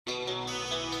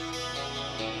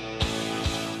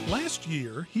Last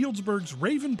year, Healdsburg's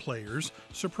Raven Players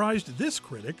surprised this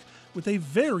critic with a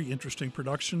very interesting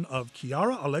production of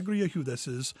Chiara Alegria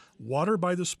Hudes' Water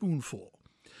by the Spoonful.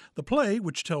 The play,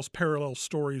 which tells parallel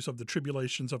stories of the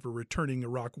tribulations of a returning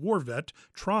Iraq war vet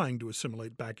trying to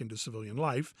assimilate back into civilian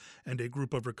life and a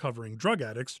group of recovering drug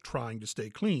addicts trying to stay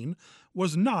clean,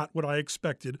 was not what I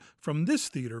expected from this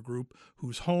theater group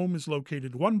whose home is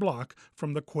located 1 block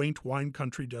from the quaint wine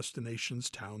country destination's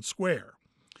town square.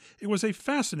 It was a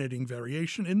fascinating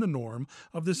variation in the norm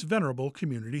of this venerable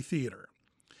community theater.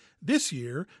 This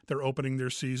year, they're opening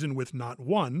their season with not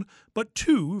one, but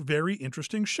 2 very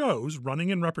interesting shows running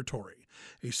in repertory,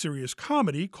 a serious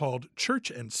comedy called Church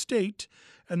and State,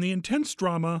 and the intense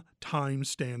drama Time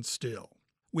Stands Still.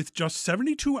 With just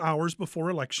 72 hours before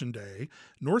Election Day,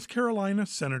 North Carolina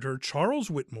Senator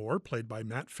Charles Whitmore, played by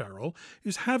Matt Farrell,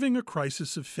 is having a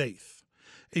crisis of faith.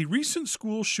 A recent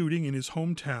school shooting in his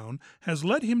hometown has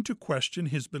led him to question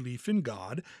his belief in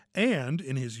God and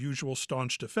in his usual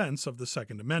staunch defense of the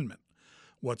Second Amendment.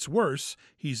 What's worse,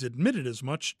 he's admitted as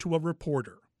much to a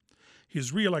reporter.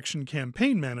 His re-election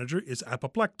campaign manager is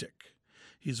apoplectic.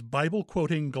 His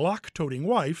Bible-quoting, Glock-toting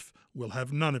wife will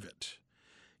have none of it.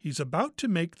 He's about to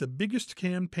make the biggest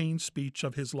campaign speech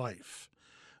of his life.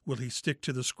 Will he stick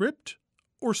to the script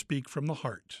or speak from the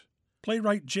heart?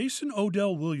 Playwright Jason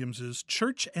Odell Williams's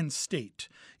Church and State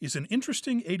is an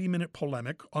interesting 80-minute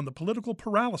polemic on the political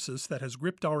paralysis that has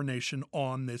gripped our nation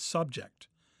on this subject.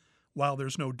 While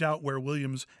there's no doubt where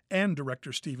Williams and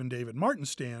director Stephen David Martin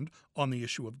stand on the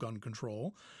issue of gun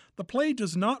control, the play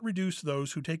does not reduce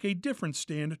those who take a different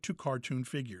stand to cartoon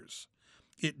figures.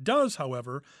 It does,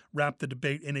 however, wrap the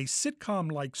debate in a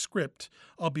sitcom-like script,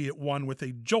 albeit one with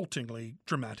a joltingly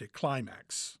dramatic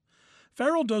climax.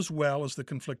 Farrell does well as the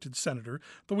conflicted senator,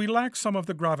 though he lacks some of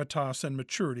the gravitas and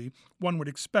maturity one would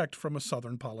expect from a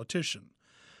Southern politician.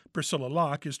 Priscilla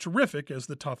Locke is terrific as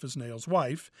the tough-as-nails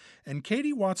wife, and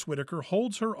Katie Watts Whitaker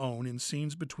holds her own in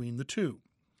scenes between the two.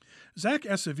 Zach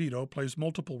Acevedo plays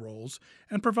multiple roles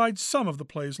and provides some of the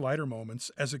play's lighter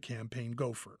moments as a campaign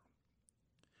gopher.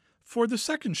 For the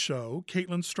second show,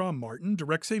 Caitlin Strom Martin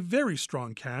directs a very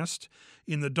strong cast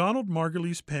in the Donald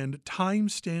Margulies-penned Time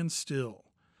Stands Still.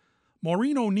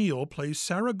 Maureen O'Neill plays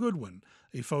Sarah Goodwin,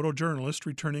 a photojournalist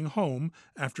returning home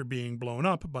after being blown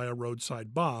up by a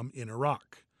roadside bomb in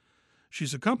Iraq.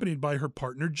 She's accompanied by her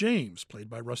partner James, played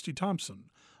by Rusty Thompson,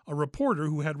 a reporter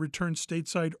who had returned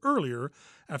stateside earlier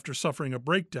after suffering a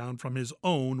breakdown from his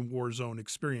own war zone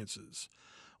experiences.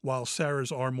 While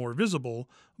Sarah's are more visible,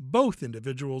 both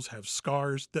individuals have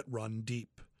scars that run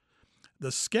deep.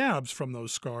 The scabs from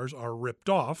those scars are ripped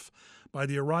off by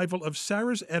the arrival of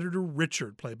Sarah's editor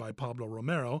Richard, played by Pablo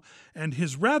Romero, and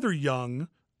his rather young,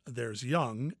 there's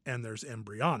young and there's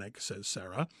embryonic, says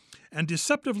Sarah, and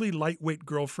deceptively lightweight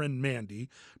girlfriend Mandy,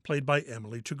 played by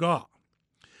Emily Tougaw.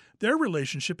 Their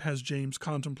relationship has James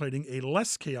contemplating a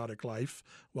less chaotic life,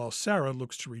 while Sarah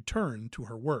looks to return to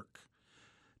her work.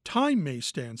 Time may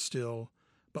stand still,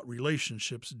 but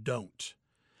relationships don't.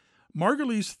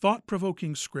 Margulies'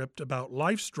 thought-provoking script about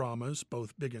life's dramas,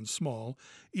 both big and small,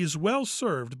 is well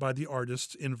served by the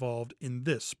artists involved in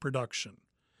this production.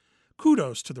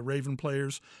 Kudos to the Raven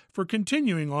Players for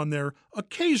continuing on their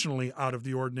occasionally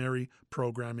out-of-the-ordinary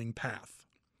programming path.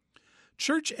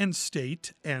 Church and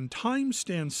State and Time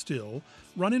Stands Still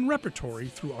run in repertory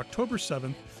through October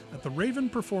 7th at the Raven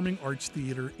Performing Arts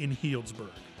Theater in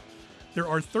Healdsburg. There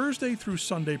are Thursday through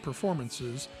Sunday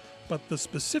performances, but the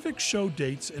specific show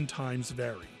dates and times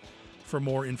vary. For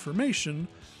more information,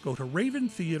 go to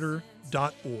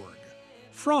raventheater.org.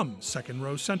 From Second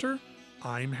Row Center,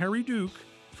 I'm Harry Duke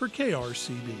for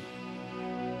KRCB.